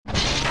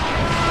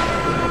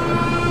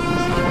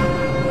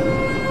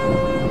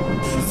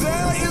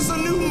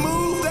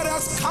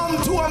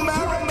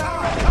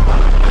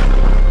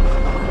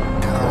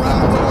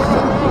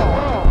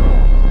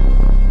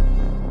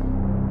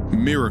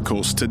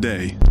Miracles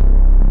Today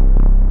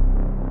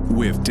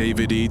with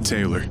David E.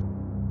 Taylor.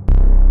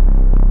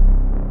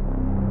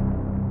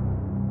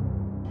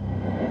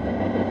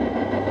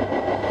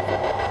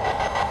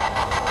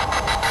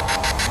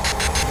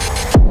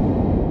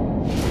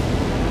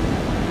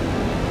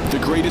 The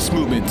greatest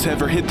movement to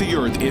ever hit the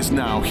earth is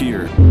now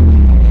here.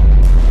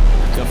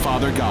 The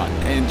Father God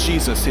and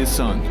Jesus, his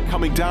Son,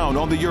 coming down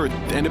on the earth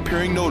and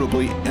appearing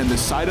notably in the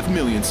sight of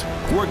millions,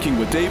 working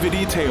with David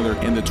E. Taylor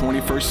in the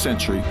 21st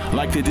century,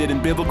 like they did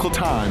in biblical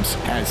times,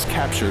 as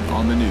captured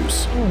on the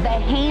news. The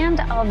hand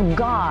of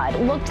God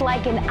looked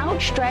like an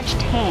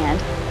outstretched hand.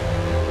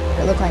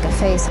 It looked like a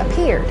face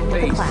appeared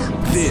in the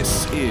clouds.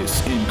 This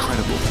is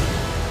incredible.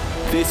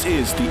 This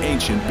is the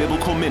ancient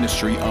biblical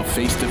ministry of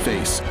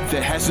face-to-face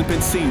that hasn't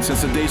been seen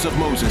since the days of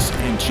Moses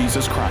and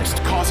Jesus Christ,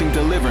 causing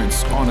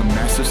deliverance on a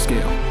massive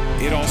scale.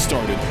 It all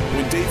started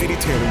when David E.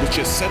 Taylor was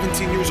just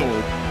 17 years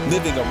old,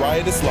 living a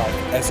riotous life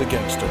as a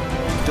gangster.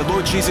 The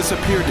Lord Jesus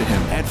appeared to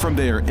him, and from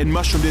there, it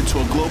mushroomed into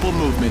a global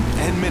movement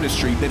and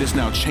ministry that is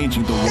now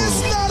changing the world.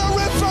 It's not a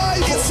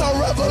revival, it's a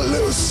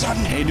revolution.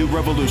 A new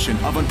revolution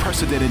of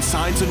unprecedented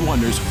signs and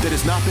wonders that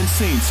has not been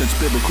seen since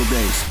biblical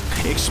days.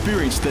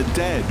 Experience the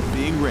dead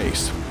being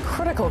raised.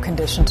 Critical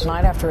condition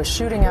tonight after a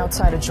shooting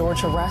outside a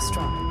Georgia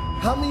restaurant.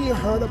 How many of you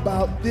heard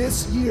about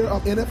this year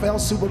of NFL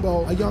Super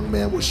Bowl? A young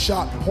man was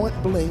shot point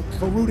blank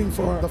for rooting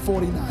for the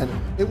 49ers.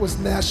 It was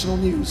national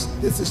news.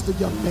 This is the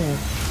young man.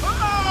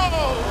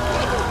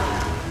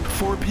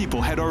 4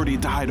 people had already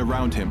died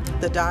around him.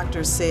 The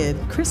doctor said,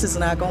 Chris is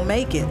not going to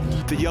make it.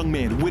 The young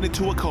man went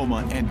into a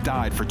coma and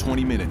died for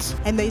 20 minutes.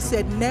 And they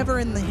said never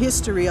in the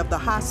history of the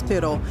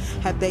hospital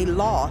have they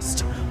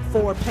lost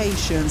 4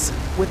 patients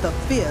with a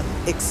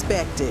 5th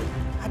expected.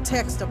 I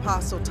texted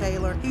Apostle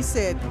Taylor. He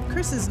said,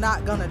 Chris is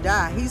not going to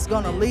die. He's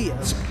going to live.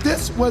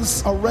 This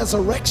was a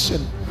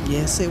resurrection.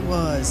 Yes, it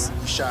was.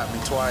 You shot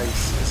me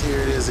twice. Here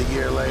it is a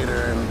year later,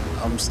 and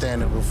I'm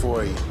standing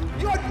before you.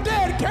 Your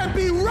dead can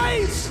be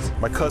raised.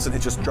 My cousin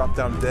had just dropped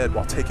down dead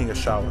while taking a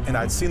shower, and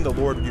I'd seen the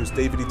Lord use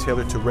David E.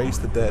 Taylor to raise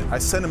the dead. I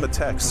sent him a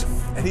text,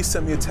 and he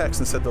sent me a text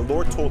and said the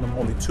Lord told him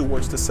only 2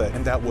 words to say,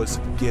 and that was,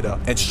 get up.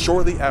 And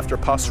shortly after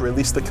Apostle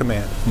released the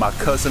command, my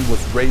cousin was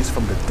raised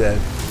from the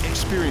dead.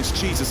 Experience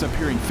Jesus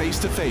appearing face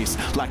to face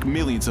like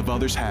millions of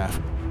others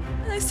have.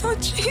 I saw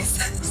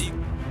Jesus.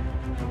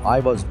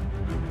 I was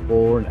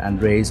born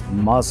and raised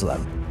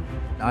Muslim.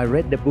 I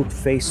read the book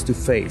Face to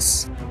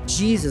Face.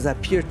 Jesus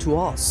appeared to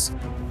us.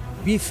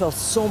 We felt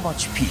so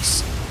much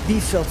peace. We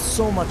felt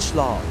so much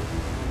love.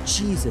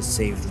 Jesus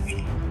saved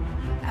me.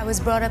 I was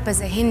brought up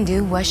as a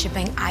Hindu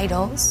worshiping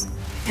idols.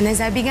 And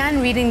as I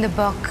began reading the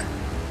book,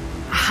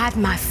 I had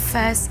my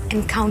first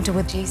encounter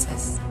with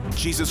Jesus.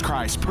 Jesus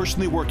Christ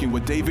personally working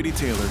with David E.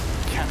 Taylor,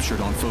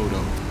 captured on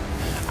photo.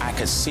 I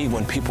could see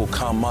when people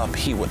come up,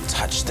 he would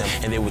touch them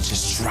and they would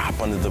just drop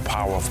under the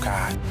power of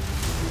God.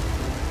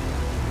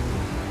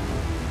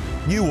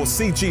 You will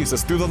see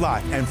Jesus through the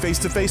life and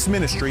face-to-face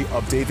ministry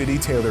of David E.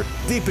 Taylor,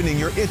 deepening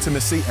your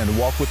intimacy and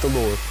walk with the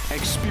Lord.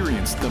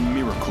 Experience the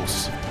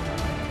miracles.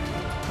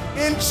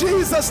 In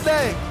Jesus'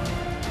 name.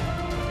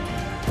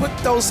 Put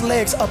those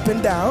legs up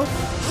and down.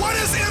 What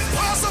is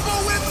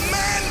impossible with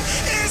man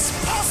is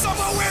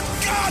possible with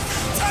God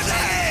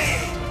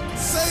today.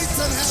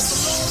 Satan has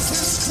lost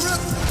his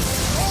grip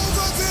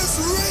over this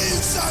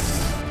region.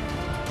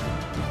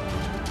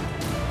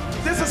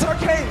 This is her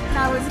case.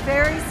 I was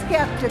very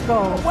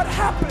skeptical. What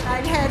happened?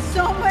 I'd had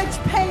so much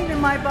pain in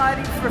my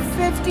body for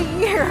 50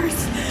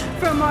 years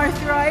from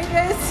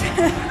arthritis.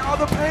 All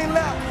the pain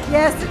left?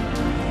 Yes.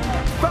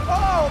 But,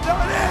 there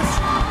it is.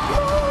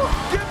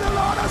 Give the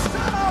Lord a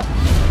shout.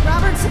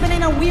 Robert's been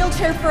in a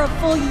wheelchair for a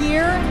full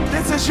year.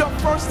 This is your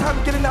first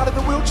time getting out of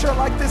the wheelchair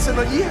like this in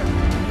a year.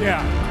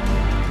 Yeah.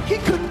 He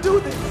couldn't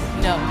do this.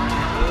 No.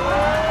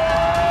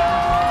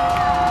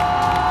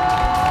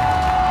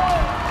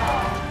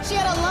 She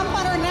had a lump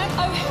on her neck.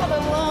 I have a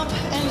lump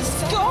and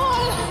it's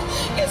gone.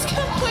 It's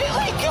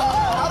completely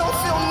gone. I don't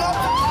feel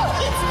nothing.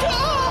 It's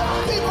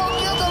gone. People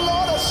give the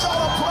Lord a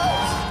shout of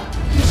praise.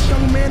 This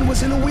young man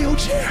was in a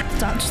wheelchair.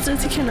 Doctor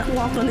says he cannot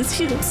walk on his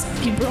heels.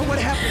 He broke. What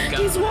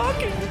happened? He's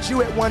walking. But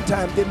you at one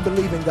time didn't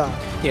believe in God.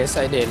 Yes,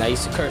 I did. I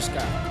used to curse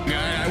God. God,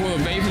 I will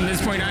obey from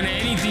this point on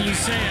anything you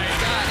say.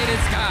 God, it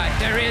is God.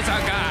 There is a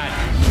God.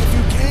 If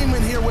you came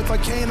in here with a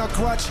cane or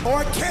crutch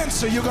or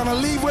cancer, you're going to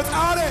leave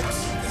without it.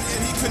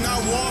 And he could not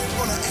walk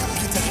on an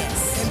amputee.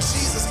 Yes. And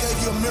Jesus gave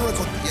you a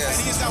miracle. Yes.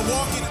 And he's not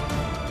walking.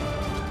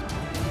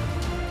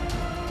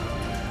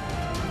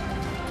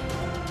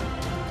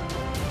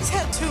 She's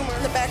had a tumor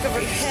in the back of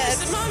her head. I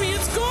said, Mommy,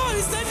 it's gone.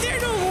 It's not there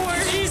no more.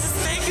 Jesus,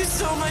 thank you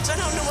so much. I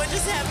don't know what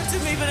just happened to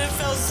me, but it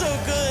felt so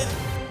good.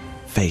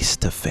 Face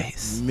to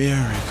face.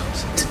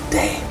 Miracles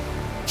today.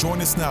 Join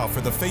us now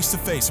for the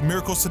Face-to-Face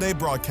Miracles Today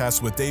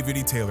broadcast with David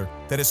E. Taylor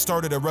that has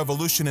started a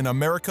revolution in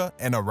America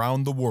and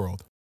around the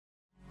world.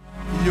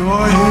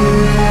 You're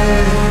here.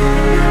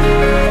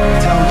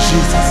 Tell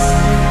Jesus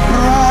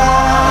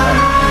right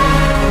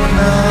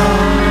now.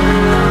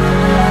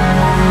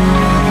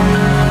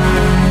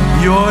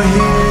 You're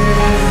here.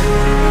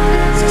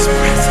 His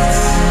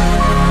presence.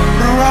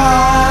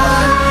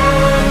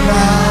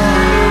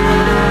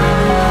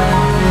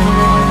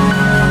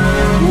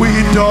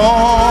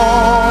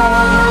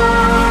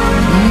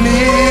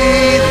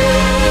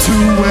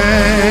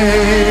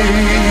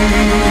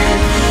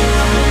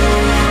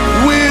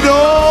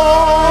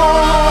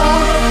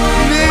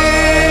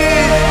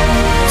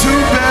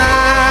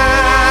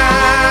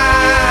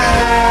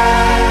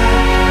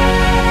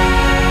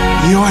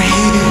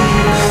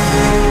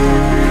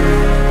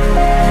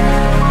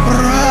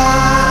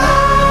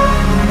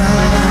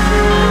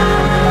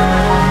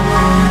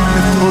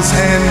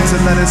 hands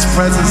and let his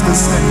presence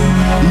descend.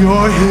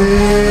 You're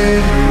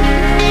here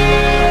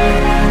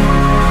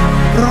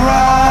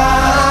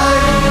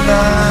right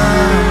now.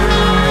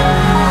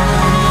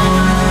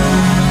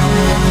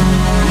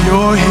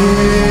 You're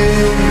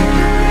here,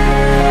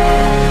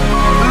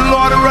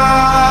 Lord,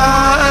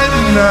 right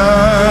now.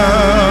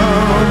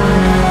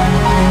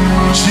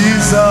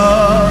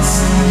 Jesus,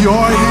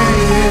 you're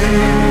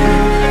here,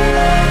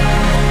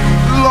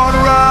 Lord,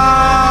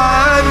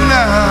 right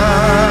now.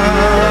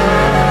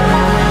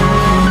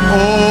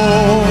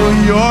 Oh,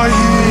 you're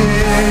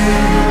here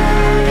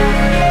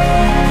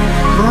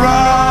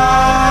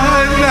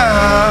right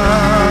now.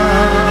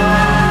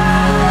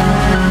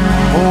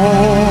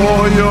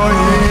 Oh, you're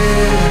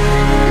here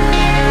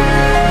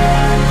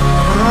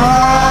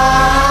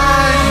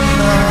right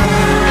now.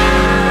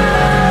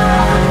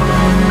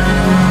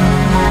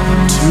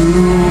 To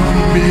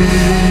me,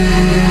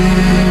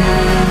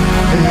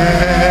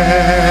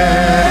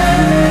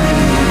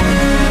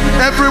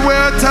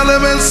 everywhere, tell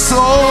him it's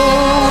so.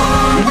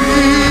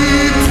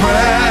 We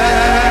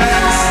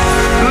press,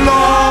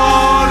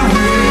 Lord,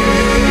 we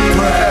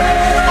press.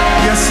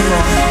 Yes,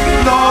 Lord.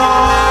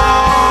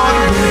 Lord,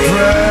 we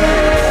press.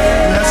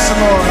 Yes,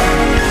 Lord.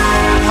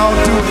 I'll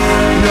do it.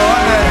 Your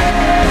name.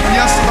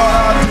 Yes, Lord,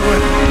 I'll do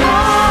it.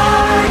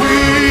 We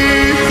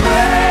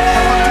press.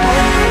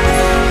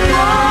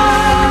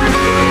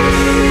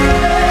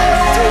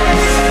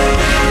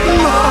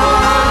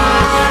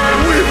 Lord,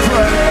 we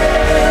pray.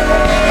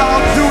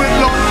 I'll do it,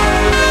 Lord.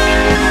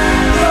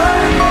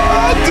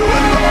 I'll do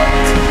it, Lord.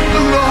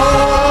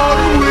 Lord,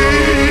 we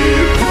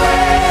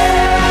pray.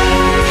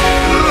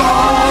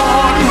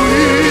 Lord, we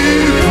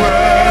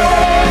pray.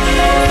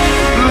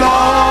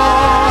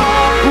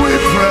 Lord, we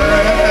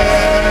praise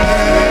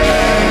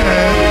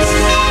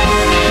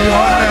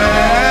your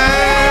name.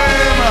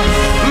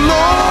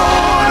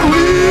 Lord,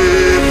 we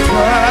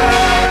pray.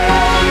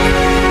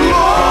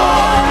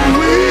 Lord,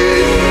 we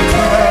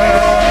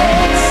praise.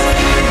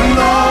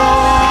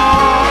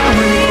 Lord,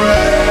 we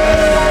praise.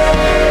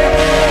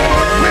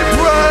 We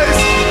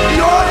praise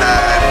your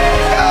name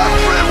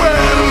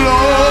everywhere,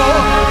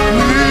 Lord.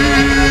 We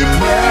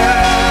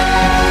praise.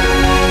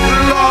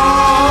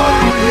 Lord,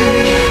 we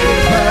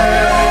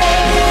praise.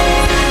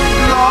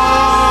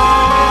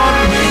 Lord,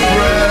 we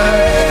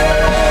praise.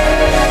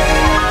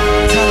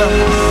 Tell him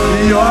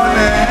your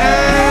name.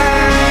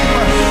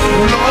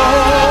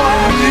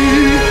 Lord, we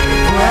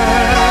praise.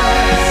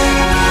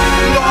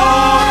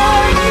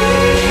 Lord,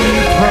 we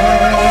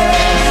praise.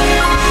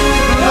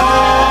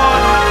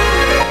 Lord,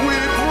 we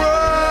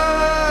praise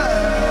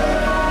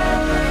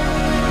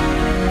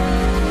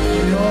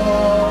your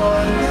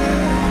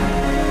name.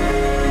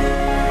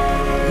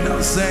 You know,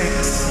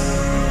 saints,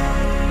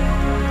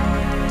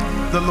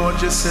 the Lord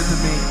just said to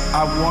me,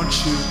 I want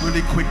you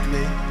really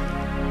quickly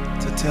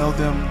to tell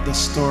them the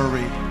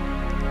story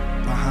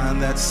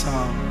behind that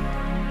song.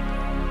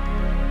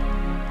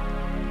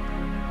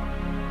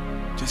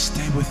 Just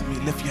stay with me,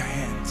 lift your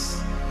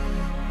hands.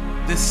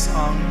 This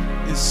song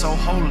is so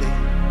holy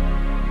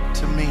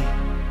to me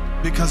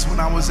because when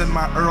I was in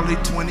my early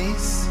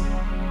 20s,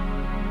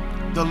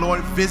 the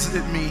Lord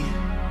visited me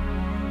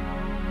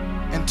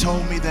and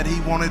told me that he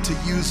wanted to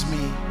use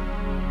me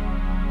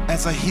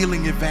as a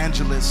healing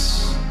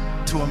evangelist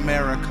to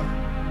America,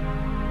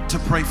 to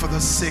pray for the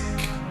sick.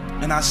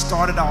 And I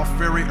started off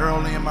very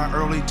early in my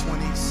early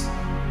 20s.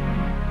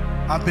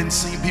 I've been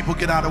seeing people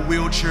get out of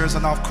wheelchairs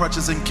and off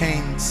crutches and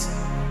canes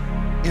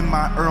in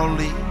my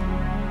early,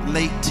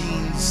 late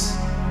teens,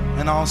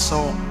 and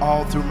also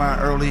all through my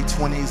early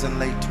 20s and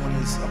late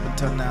 20s up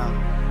until now.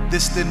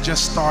 This didn't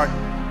just start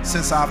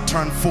since I've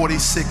turned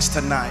 46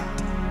 tonight.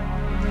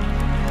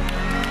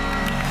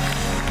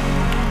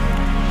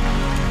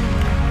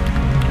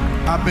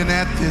 I've been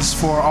at this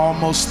for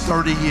almost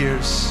 30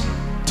 years,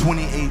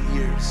 28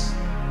 years.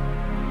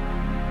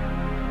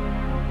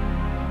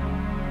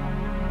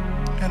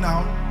 And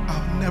I'll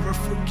never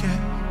forget.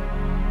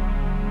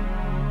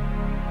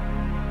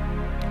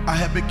 I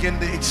had begun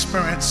to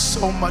experience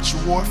so much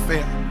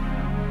warfare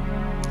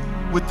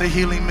with the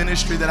healing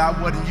ministry that I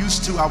wasn't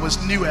used to. I was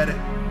new at it.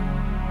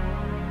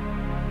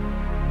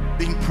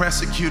 Being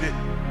persecuted.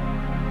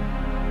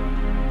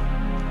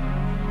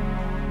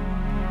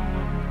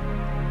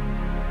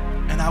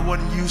 And I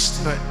wasn't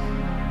used to it.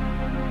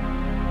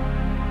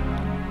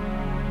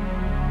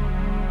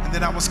 And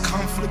then I was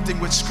conflicting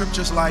with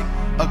scriptures like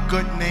a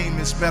good name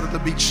is better to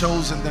be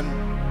chosen than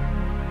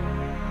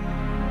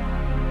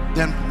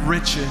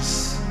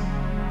riches.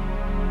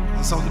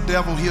 And so the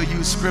devil, he'll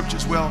use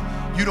scriptures. Well,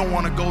 you don't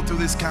want to go through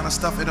this kind of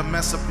stuff. It'll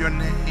mess up your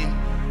name.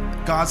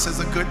 God says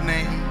a good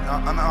name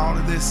and all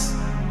of this.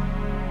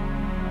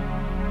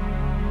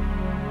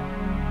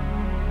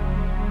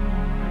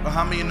 But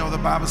how many of you know the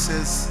Bible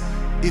says,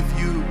 if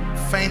you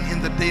faint in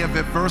the day of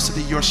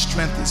adversity, your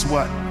strength is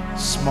what?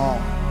 Small.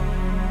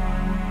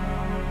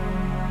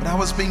 But I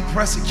was being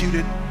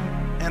persecuted,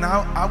 and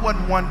I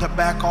wasn't one to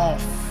back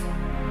off.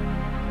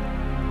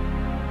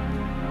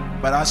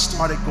 But I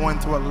started going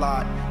through a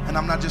lot. And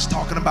I'm not just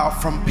talking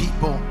about from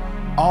people,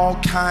 all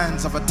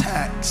kinds of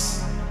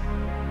attacks.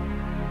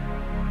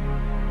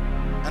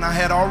 And I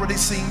had already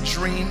seen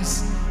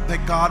dreams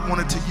that God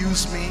wanted to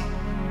use me,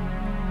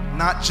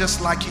 not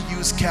just like he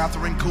used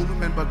Catherine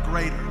Kuhlman, but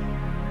greater.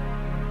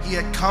 He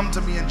had come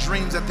to me in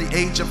dreams at the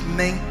age of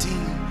 19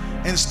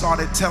 and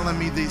started telling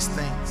me these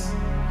things.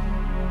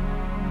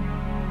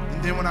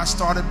 And then when I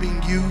started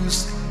being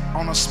used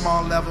on a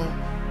small level,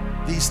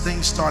 these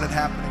things started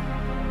happening.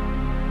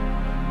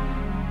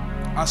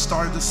 I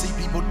started to see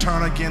people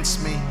turn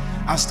against me.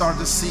 I started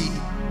to see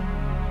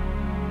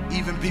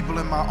even people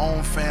in my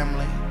own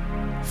family,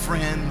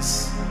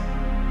 friends.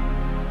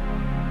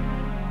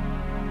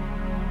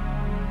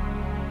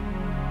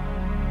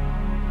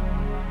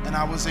 And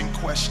I was in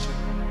question.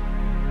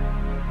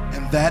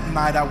 And that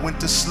night I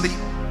went to sleep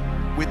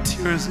with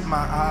tears in my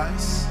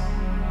eyes.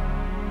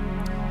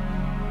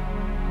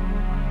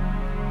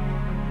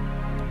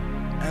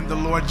 And the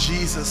Lord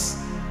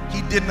Jesus,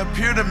 he didn't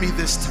appear to me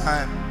this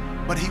time,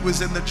 but he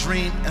was in the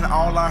dream and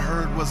all I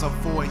heard was a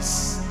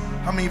voice.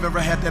 How many of you have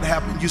ever had that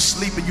happen? You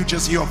sleep and you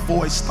just hear a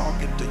voice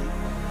talking to you.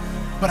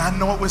 But I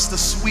know it was the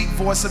sweet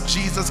voice of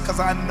Jesus because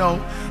I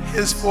know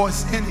his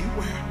voice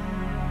anywhere.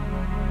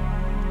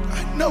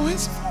 I know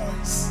his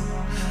voice.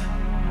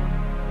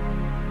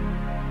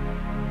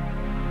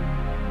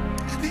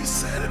 And he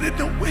said it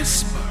in a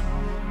whisper.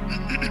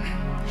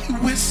 He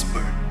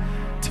whispered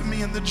to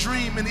me in the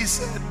dream and he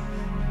said,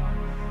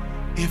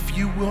 if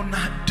you will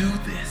not do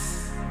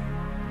this,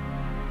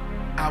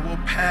 I will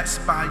pass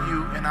by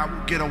you and I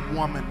will get a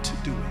woman to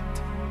do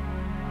it.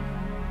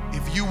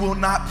 If you will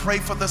not pray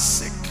for the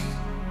sick,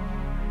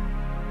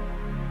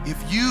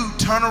 if you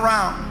turn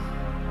around,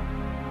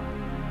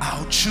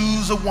 I'll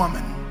choose a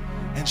woman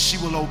and she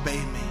will obey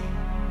me.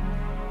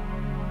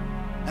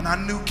 And I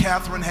knew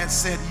Catherine had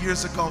said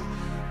years ago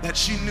that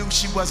she knew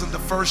she wasn't the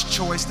first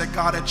choice, that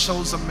God had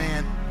chose a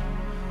man,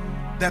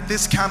 that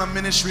this kind of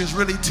ministry is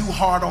really too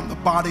hard on the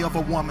body of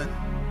a woman,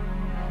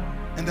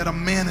 and that a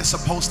man is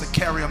supposed to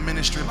carry a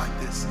ministry like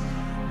this.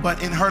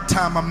 But in her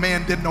time, a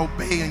man didn't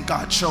obey and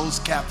God chose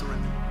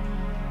Catherine.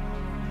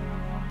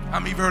 How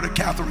many of you heard of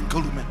Catherine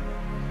Kuhlman?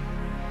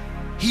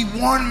 He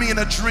warned me in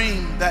a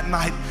dream that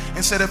night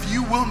and said, if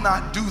you will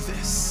not do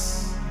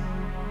this,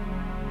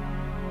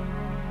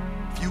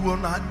 if you will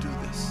not do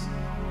this.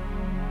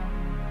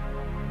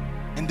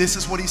 And this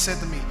is what he said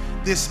to me.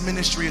 This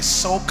ministry is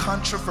so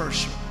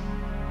controversial,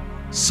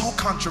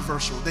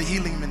 the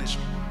healing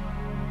ministry,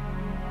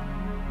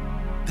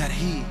 that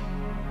he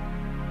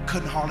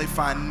couldn't hardly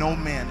find no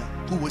man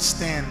who would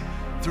stand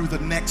through the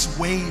next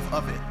wave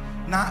of it.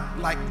 Not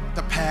like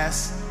the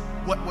past,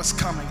 what was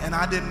coming. And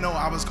I didn't know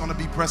I was going to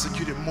be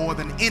persecuted more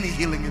than any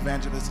healing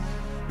evangelist,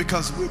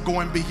 because we're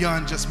going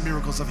beyond just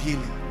miracles of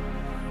healing.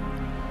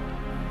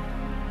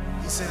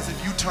 He says,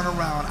 if you turn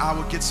around, I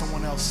will get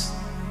someone else.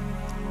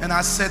 And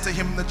I said to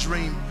him in the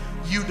dream,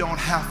 you don't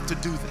have to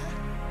do that.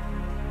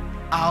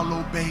 I'll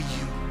obey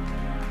you.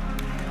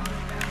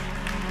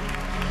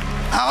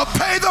 I'll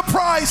pay the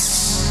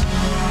price.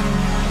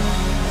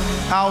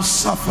 I'll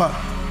suffer.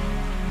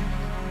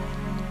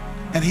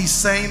 And he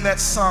sang that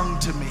song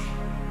to me.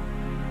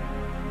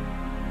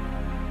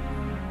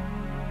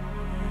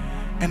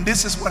 And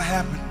this is what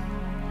happened.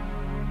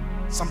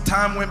 Some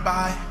time went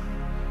by,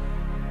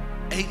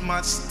 8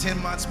 months,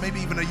 10 months, maybe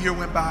even a year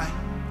went by.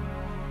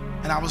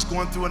 And I was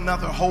going through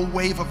another whole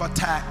wave of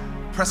attack,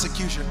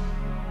 persecution.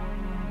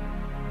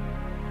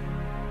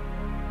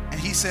 And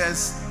he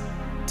says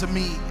to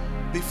me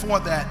before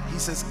that, he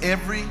says,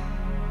 every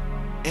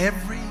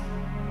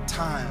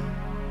time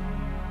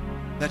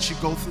that you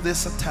go through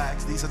these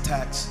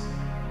attacks,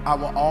 I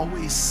will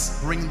always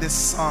bring this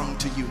song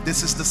to you.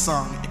 This is the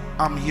song,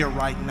 I'm Here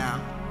Right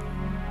Now.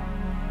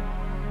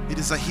 It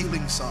is a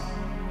healing song.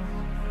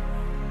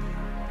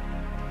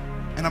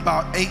 And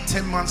about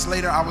 8-10 months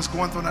later, I was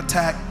going through an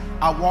attack.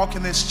 I walk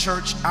in this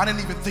church. I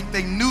didn't even think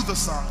they knew the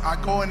song. I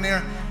go in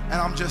there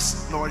and I'm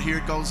just, Lord, here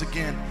it goes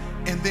again.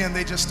 And then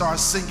they just start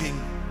singing,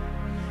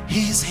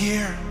 He's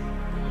here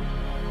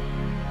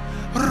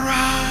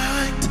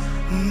right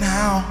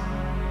now.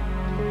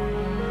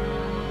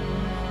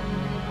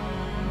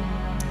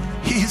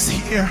 He's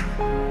here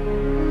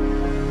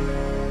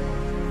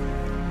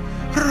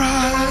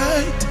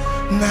right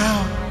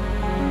now.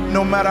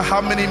 No matter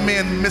how many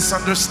men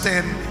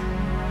misunderstand me,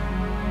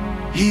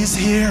 He's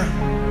here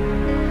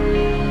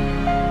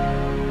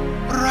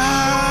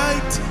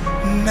right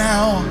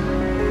now.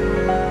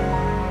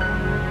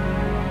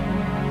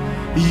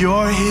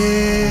 You're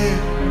here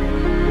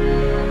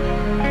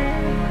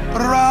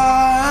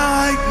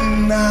right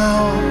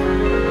now.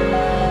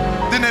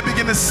 Then they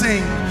begin to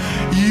sing,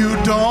 you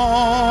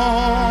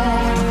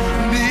don't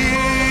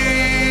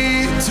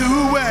need to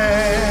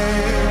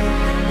wait.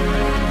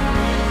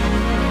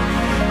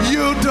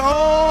 You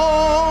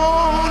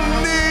don't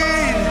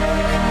need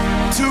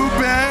to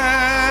beg.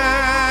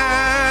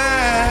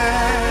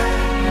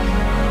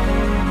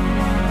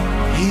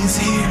 He's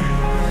here.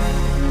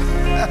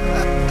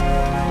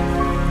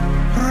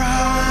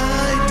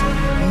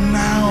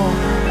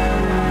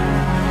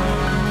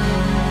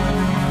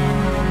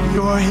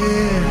 You're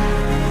here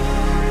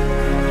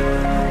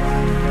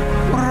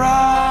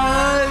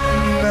right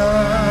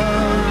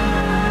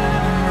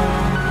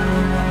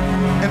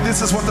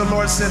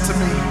said to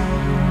me,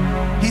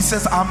 he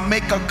says, I'll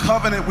make a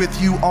covenant with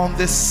you on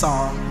this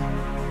song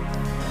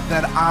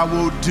that I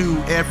will do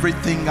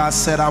everything I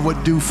said I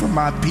would do for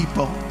my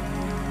people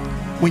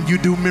when you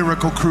do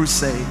miracle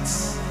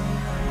crusades.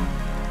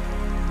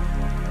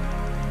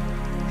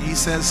 He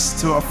says,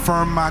 to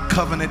affirm my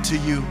covenant to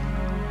you,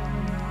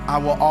 I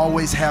will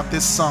always have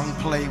this song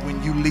play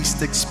when you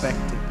least expect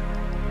it.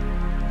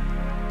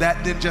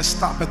 That didn't just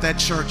stop at that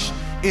church.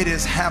 It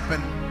has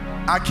happened,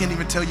 I can't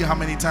even tell you how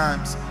many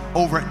times,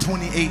 over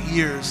 28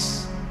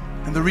 years.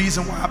 And the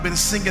reason why I've been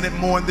singing it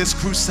more in this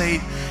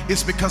crusade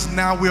is because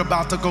now we're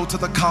about to go to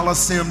the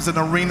coliseums and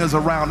arenas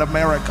around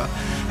America.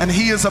 And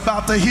he is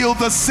about to heal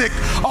the sick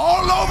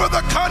all over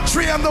the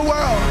country and the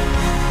world.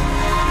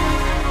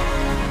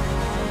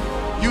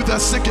 You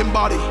that sick in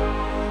body,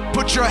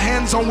 put your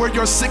hands on where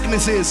your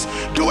sickness is.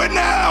 Do it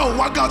now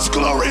while God's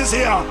glory is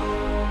here.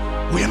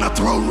 We're in a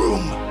throne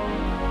room.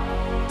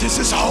 This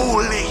is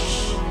holy.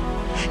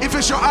 If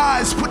it's your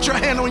eyes, put your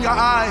hand on your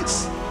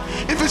eyes.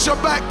 If it's your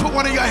back, put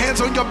one of your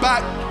hands on your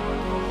back.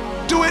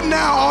 Do it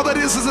now. All that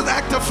is an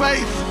act of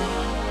faith.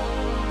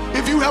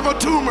 If you have a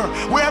tumor,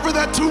 wherever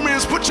that tumor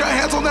is, put your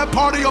hands on that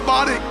part of your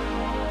body.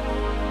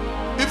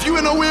 If you're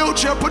in a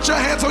wheelchair, put your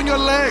hands on your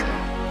leg.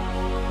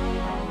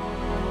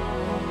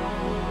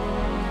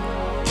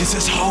 This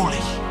is holy.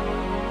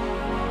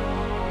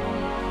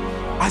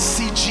 I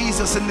see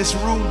Jesus in this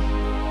room.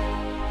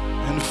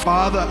 And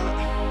Father,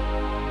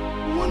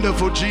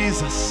 wonderful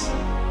Jesus,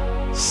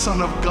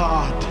 Son of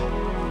God,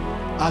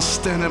 I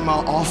stand in my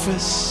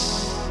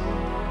office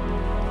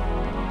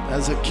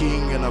as a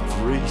king and a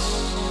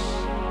priest.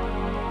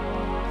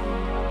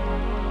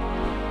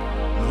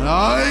 And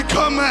I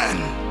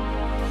command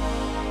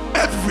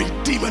every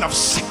demon of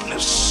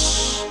sickness.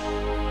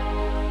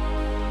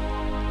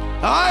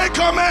 I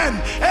command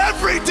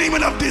every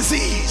demon of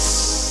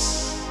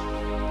disease.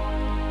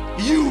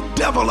 You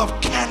devil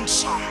of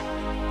cancer.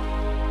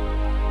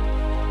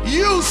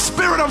 You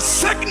spirit of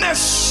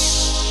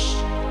sickness.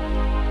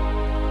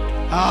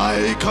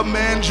 I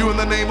command you in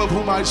the name of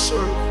whom I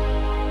serve.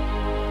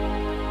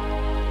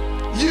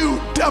 You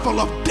devil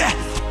of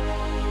death.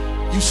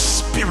 You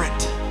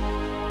spirit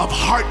of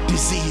heart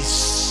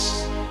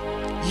disease.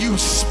 You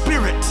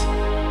spirit.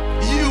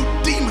 You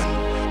demon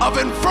of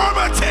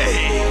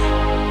infirmity.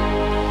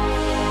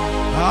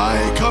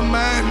 I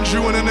command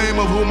you in the name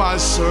of whom I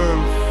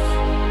serve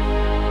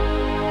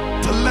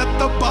to let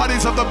the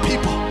bodies of the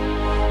people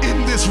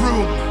in this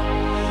room,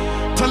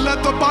 to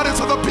let the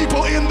bodies of the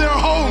people in their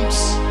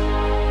homes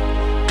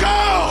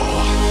go.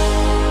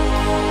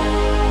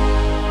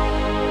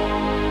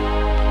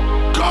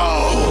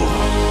 Go.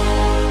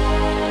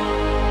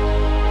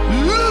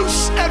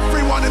 Loose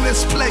everyone in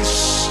this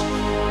place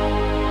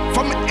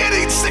from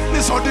any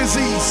sickness or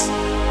disease.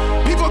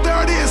 People,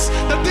 there it is.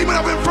 The demon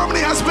of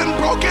infirmity has been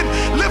broken.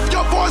 Lift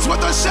your voice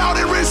with a shout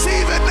and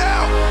receive it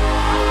now.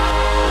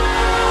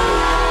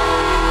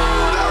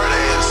 There it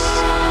is.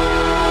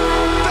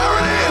 There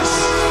it is.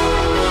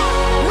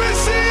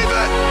 Receive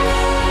it.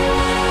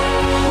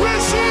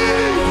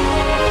 Receive.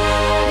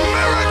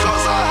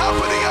 Miracles are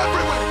happening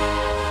everywhere.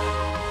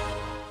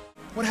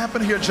 What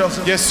happened here,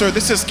 Joseph? Yes, sir.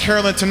 This is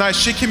Carolyn tonight.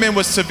 She came in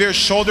with severe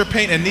shoulder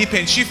pain and knee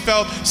pain. She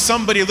felt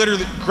somebody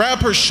literally grab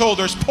her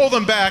shoulders, pull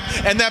them back,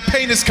 and that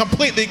pain is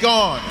completely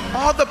gone.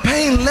 All the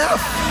pain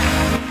left.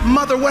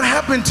 Mother, what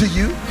happened to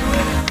you?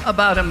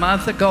 About a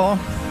month ago,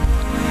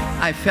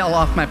 I fell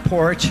off my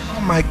porch.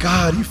 Oh my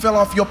God, you fell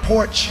off your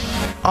porch?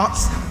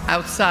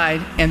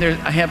 Outside, and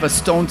I have a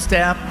stone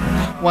step.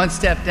 One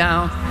step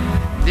down.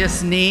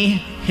 This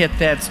knee hit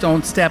that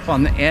stone step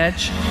on the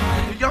edge.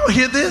 Do y'all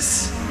hear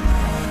this?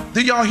 Do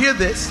y'all hear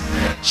this?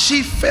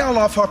 She fell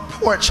off her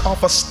porch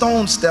off a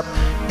stone step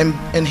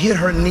and hit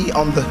her knee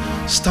on the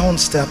stone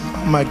step.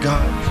 Oh my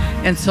God.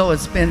 And so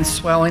it's been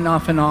swelling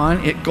off and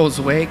on. It goes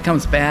away, it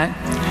comes back.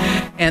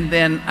 And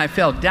then I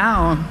fell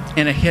down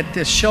and I hit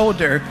this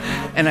shoulder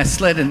and I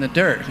slid in the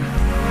dirt.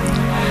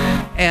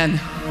 And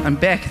I'm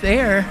back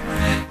there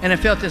and I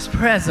felt this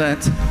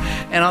presence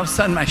and all of a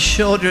sudden my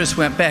shoulders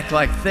went back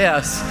like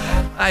this.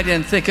 I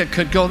didn't think it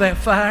could go that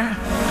far.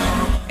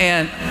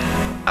 And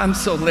I'm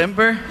so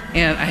limber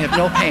and I have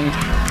no pain.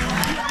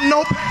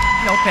 Nope.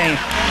 No pain.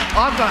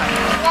 All gone.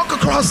 Walk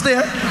across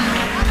there.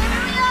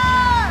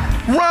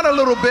 Run a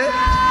little bit.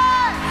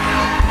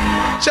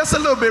 Just a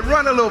little bit.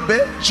 Run a little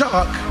bit.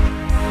 Jog.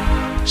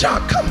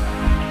 Jog. Come.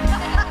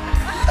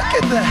 Look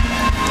at that.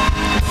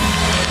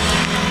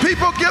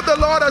 People give the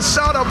Lord a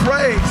shout of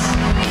praise.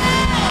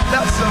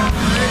 That's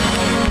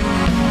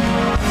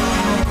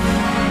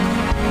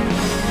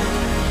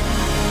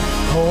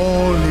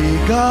Holy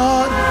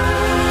God,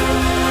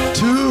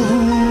 to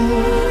whom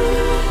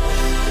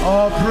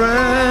all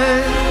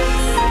praises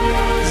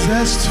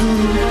to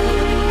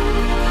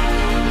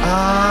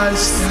I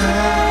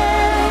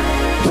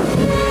stand.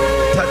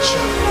 Touch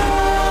you.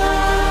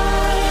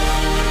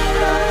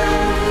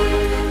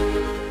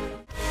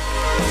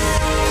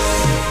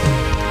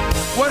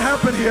 What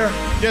happened here?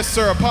 Yes,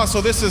 sir,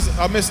 Apostle. This is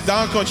Miss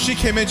Danko, and she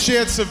came in. She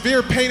had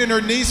severe pain in her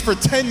knees for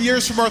 10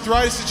 years from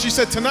arthritis, and she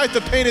said tonight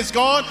the pain is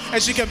gone,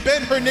 and she can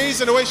bend her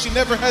knees in a way she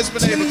never has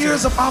been able to. 10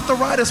 years of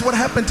arthritis. What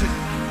happened to you?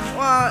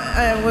 Well,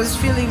 I was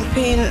feeling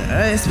pain,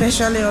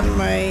 especially on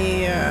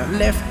my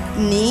left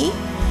knee,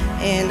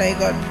 and I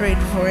got prayed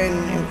for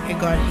and it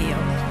got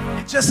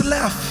healed. It just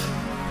left.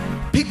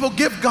 People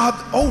give God,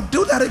 oh,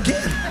 do that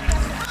again.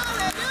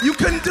 You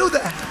couldn't do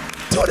that.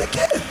 Do it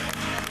again.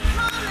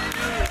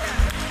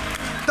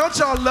 Don't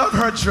y'all love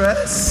her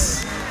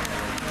dress?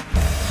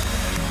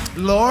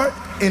 Lord,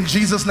 in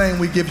Jesus' name,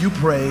 we give you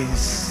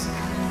praise.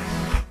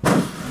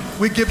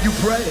 We give you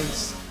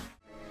praise.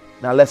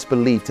 Now let's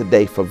believe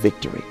today for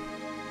victory.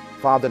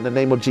 Father, in the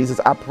name of Jesus,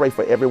 I pray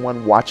for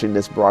everyone watching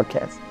this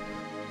broadcast.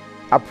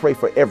 I pray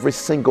for every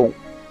single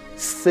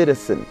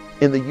citizen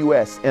in the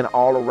U.S. and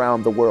all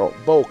around the world.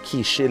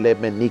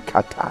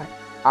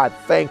 I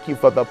thank you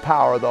for the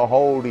power of the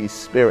Holy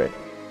Spirit.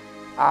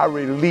 I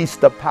release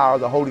the power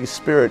of the Holy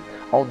Spirit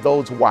on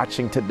those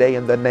watching today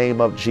in the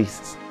name of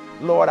Jesus.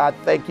 Lord, I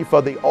thank you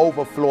for the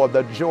overflow of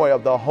the joy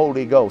of the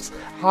Holy Ghost.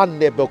 I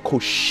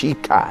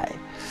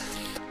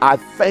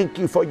thank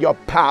you for your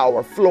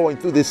power flowing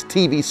through this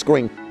TV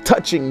screen,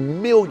 touching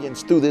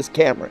millions through this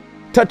camera,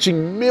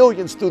 touching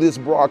millions through this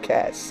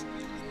broadcast.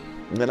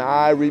 And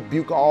I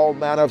rebuke all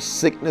manner of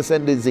sickness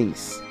and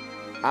disease.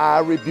 I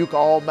rebuke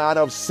all manner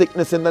of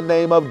sickness in the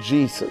name of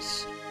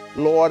Jesus.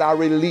 Lord, I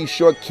release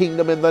your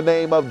kingdom in the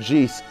name of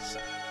Jesus.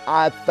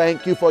 I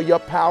thank you for your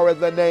power in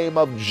the name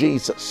of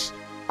Jesus.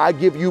 I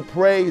give you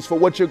praise for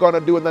what you're going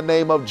to do in the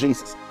name of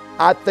Jesus.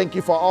 I thank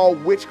you for all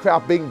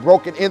witchcraft being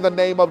broken in the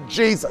name of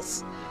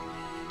Jesus.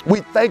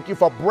 We thank you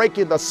for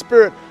breaking the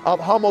spirit of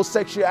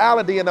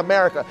homosexuality in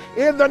America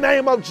in the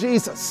name of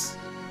Jesus.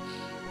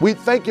 We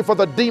thank you for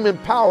the demon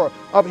power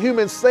of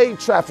human slave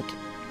trafficking.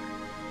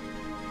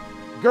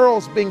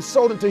 Girls being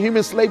sold into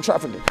human slave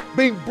trafficking,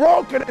 being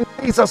broken in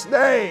Jesus'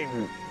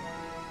 name.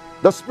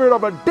 The spirit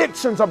of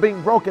addictions are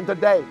being broken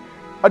today.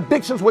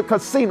 Addictions with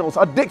casinos,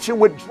 addiction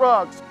with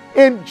drugs.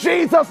 In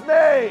Jesus'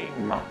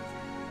 name,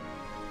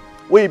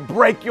 we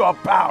break your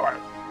power,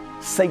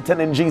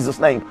 Satan, in Jesus'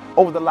 name,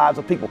 over the lives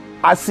of people.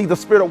 I see the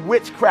spirit of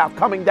witchcraft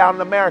coming down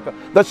in America.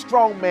 The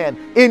strong man,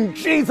 in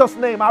Jesus'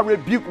 name, I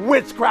rebuke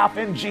witchcraft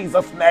in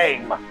Jesus'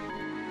 name.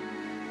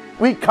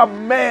 We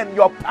command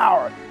your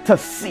power to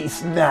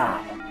cease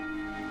now.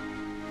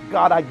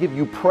 God, I give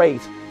you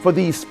praise for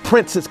these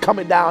princes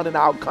coming down in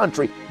our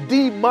country.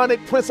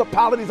 Demonic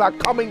principalities are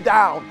coming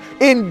down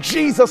in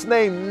Jesus'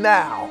 name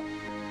now.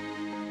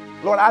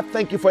 Lord, I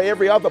thank you for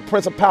every other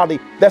principality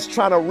that's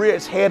trying to rear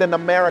its head in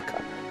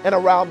America and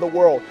around the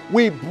world.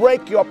 We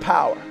break your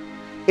power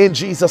in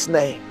Jesus'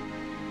 name.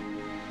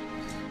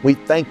 We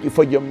thank you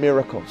for your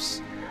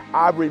miracles.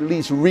 I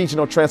release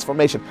regional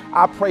transformation.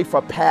 I pray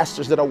for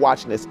pastors that are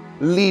watching this,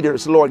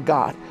 leaders, Lord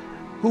God,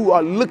 who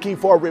are looking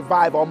for a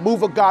revival, a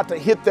move of God to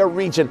hit their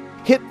region,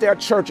 hit their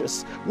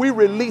churches. We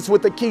release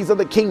with the keys of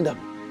the kingdom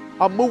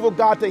a move of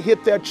God to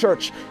hit their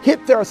church,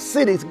 hit their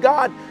cities.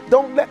 God,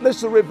 don't let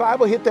this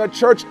revival hit their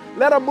church.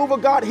 Let a move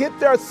of God hit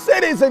their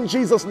cities in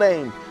Jesus'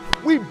 name.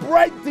 We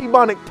break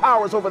demonic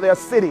powers over their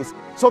cities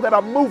so that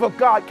a move of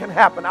God can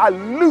happen. I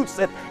loose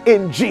it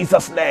in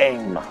Jesus'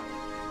 name.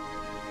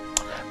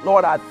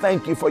 Lord, I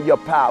thank you for your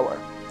power.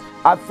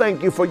 I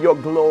thank you for your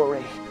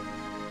glory.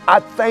 I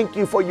thank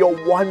you for your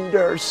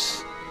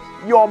wonders,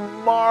 your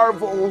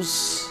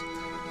marvels,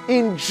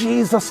 in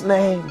Jesus'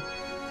 name.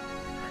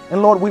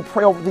 And Lord, we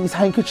pray over these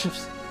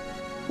handkerchiefs.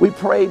 We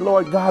pray,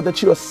 Lord God,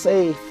 that you are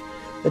safe,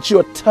 that you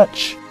are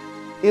touched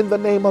in the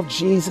name of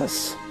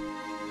Jesus.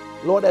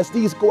 Lord, as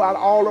these go out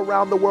all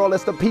around the world,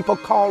 as the people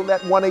call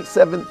that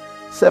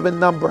 1877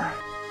 number,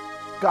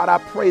 God, I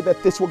pray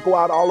that this will go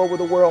out all over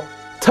the world.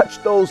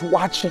 Touch those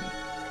watching.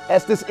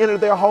 As this enter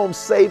their homes,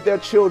 save their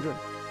children,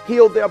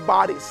 heal their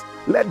bodies.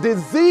 Let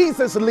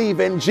diseases leave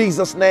in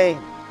Jesus' name.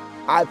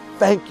 I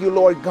thank you,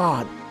 Lord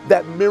God,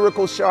 that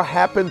miracles shall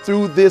happen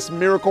through this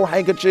miracle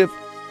handkerchief.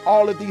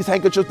 All of these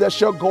handkerchiefs that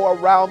shall go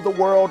around the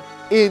world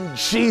in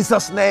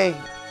Jesus' name.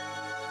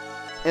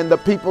 And the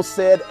people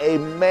said,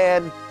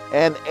 amen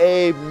and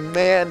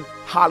amen.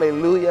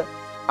 Hallelujah.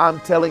 I'm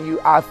telling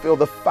you, I feel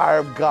the fire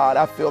of God.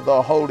 I feel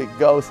the Holy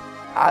Ghost.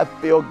 I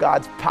feel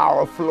God's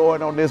power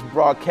flowing on this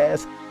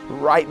broadcast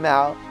right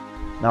now.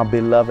 Now,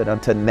 beloved,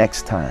 until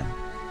next time,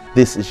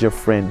 this is your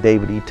friend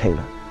David E.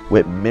 Taylor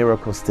with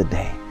Miracles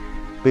Today.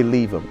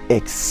 Believe him.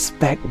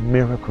 Expect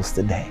miracles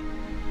today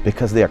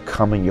because they're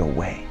coming your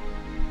way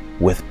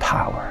with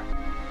power.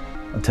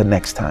 Until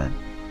next time,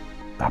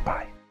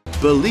 bye-bye.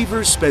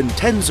 Believers spend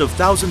tens of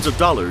thousands of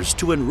dollars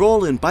to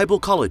enroll in Bible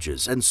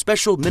colleges and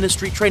special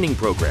ministry training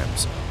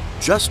programs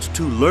just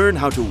to learn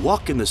how to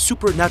walk in the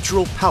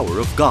supernatural power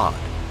of God.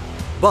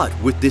 But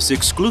with this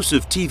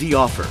exclusive TV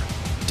offer,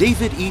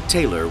 David E.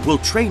 Taylor will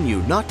train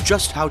you not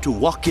just how to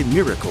walk in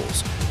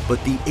miracles,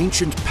 but the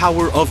ancient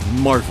power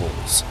of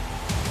marvels.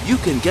 You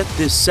can get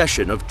this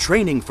session of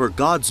Training for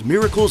God's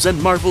Miracles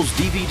and Marvels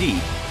DVD,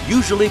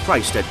 usually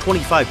priced at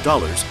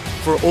 $25,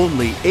 for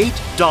only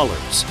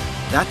 $8.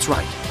 That's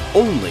right,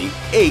 only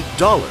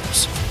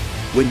 $8.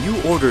 When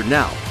you order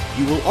now,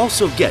 you will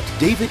also get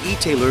David E.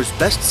 Taylor's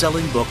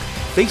best-selling book,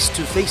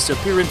 Face-to-Face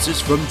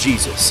Appearances from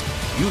Jesus,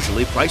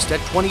 usually priced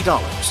at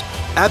 $20.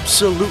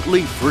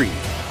 Absolutely free.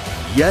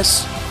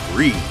 Yes,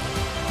 free.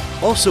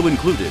 Also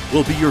included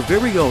will be your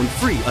very own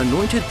free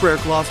anointed prayer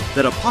cloth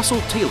that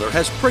Apostle Taylor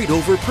has prayed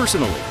over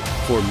personally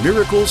for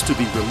miracles to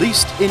be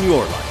released in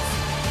your life.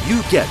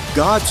 You get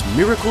God's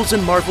Miracles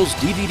and Marvels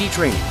DVD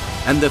training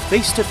and the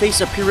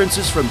Face-to-Face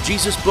Appearances from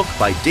Jesus book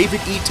by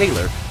David E.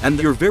 Taylor and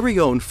your very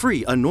own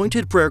free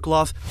anointed prayer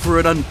cloth for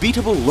an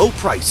unbeatable low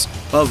price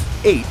of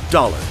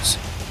 $8.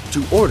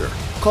 To order,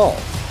 call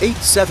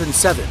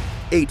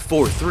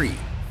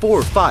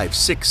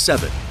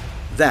 877-843-4567.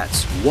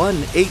 That's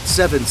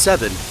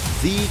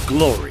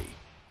 1-877-THE-GLORY.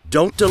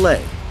 Don't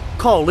delay.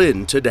 Call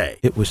in today.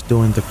 It was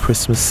during the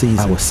Christmas season.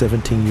 I was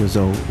 17 years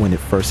old when it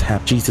first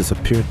happened. Jesus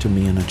appeared to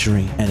me in a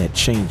dream, and it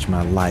changed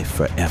my life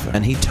forever.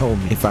 And he told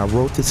me if I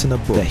wrote this in a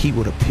book, that he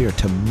would appear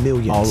to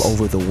millions all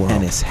over the world.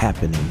 And it's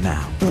happening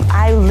now.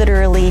 I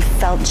literally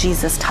felt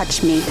Jesus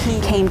touch me.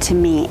 He came to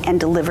me and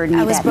delivered me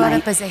that night. I was brought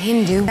up as a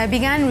Hindu. I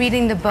began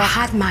reading the book. I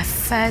had my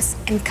first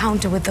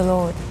encounter with the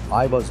Lord.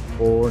 I was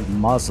born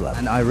Muslim,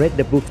 and I read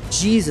the book.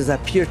 Jesus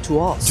appeared to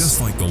us. Just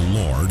like the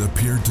Lord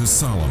appeared to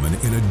Solomon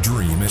in a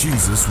dream,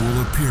 Jesus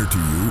will appear to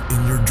you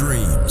in your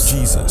dreams.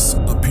 Jesus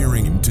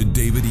appearing to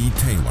David E.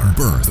 Taylor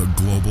birthed the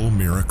Global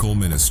Miracle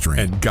Ministry.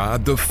 And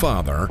God the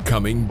Father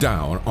coming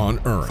down on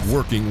earth,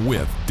 working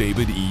with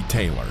David E.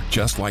 Taylor,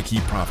 just like he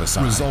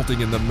prophesied,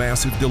 resulting in the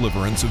massive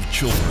deliverance of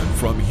children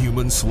from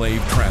human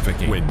slave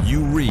trafficking. When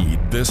you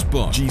read this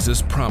book,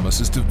 Jesus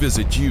promises to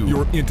visit you.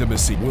 Your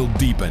intimacy will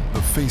deepen.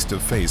 The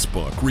face-to-face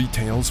book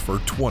retails for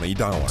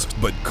 $20,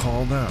 but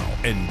call now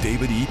and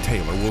David E.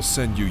 Taylor will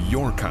send you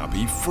your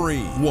copy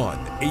free.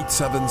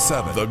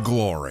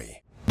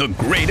 1-877-THE-GLORY. The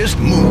greatest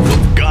move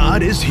of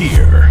God is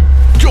here.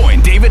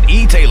 Join David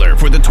E. Taylor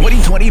for the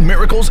 2020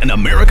 Miracles in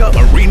America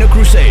Arena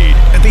Crusade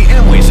at the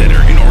Amway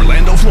Center in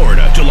Orlando,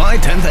 Florida, July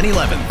 10th and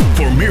 11th.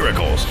 For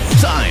miracles,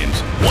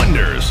 signs,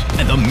 wonders,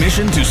 and the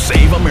mission to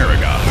save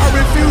America. I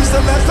refuse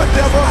to let the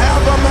devil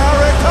have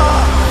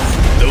America.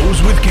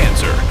 Those with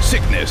cancer,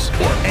 sickness,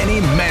 or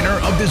any manner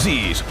of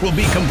disease will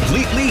be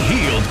completely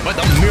healed by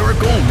the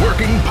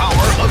miracle-working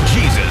power of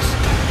Jesus.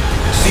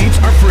 Seats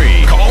are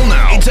free. Call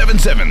now.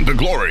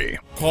 877-THE-GLORY.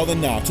 Call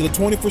them now to the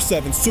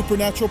 24/7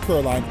 Supernatural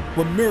Prayer Line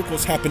where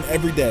miracles happen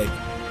every day.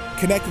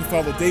 Connect and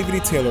follow David E.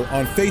 Taylor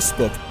on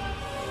Facebook,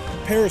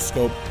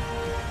 Periscope,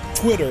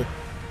 Twitter,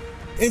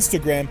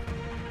 Instagram,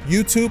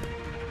 YouTube,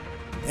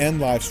 and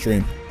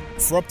Livestream.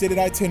 For updated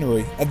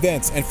itinerary,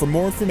 events, and for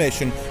more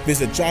information,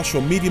 visit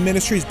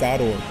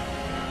joshuamediaministries.org.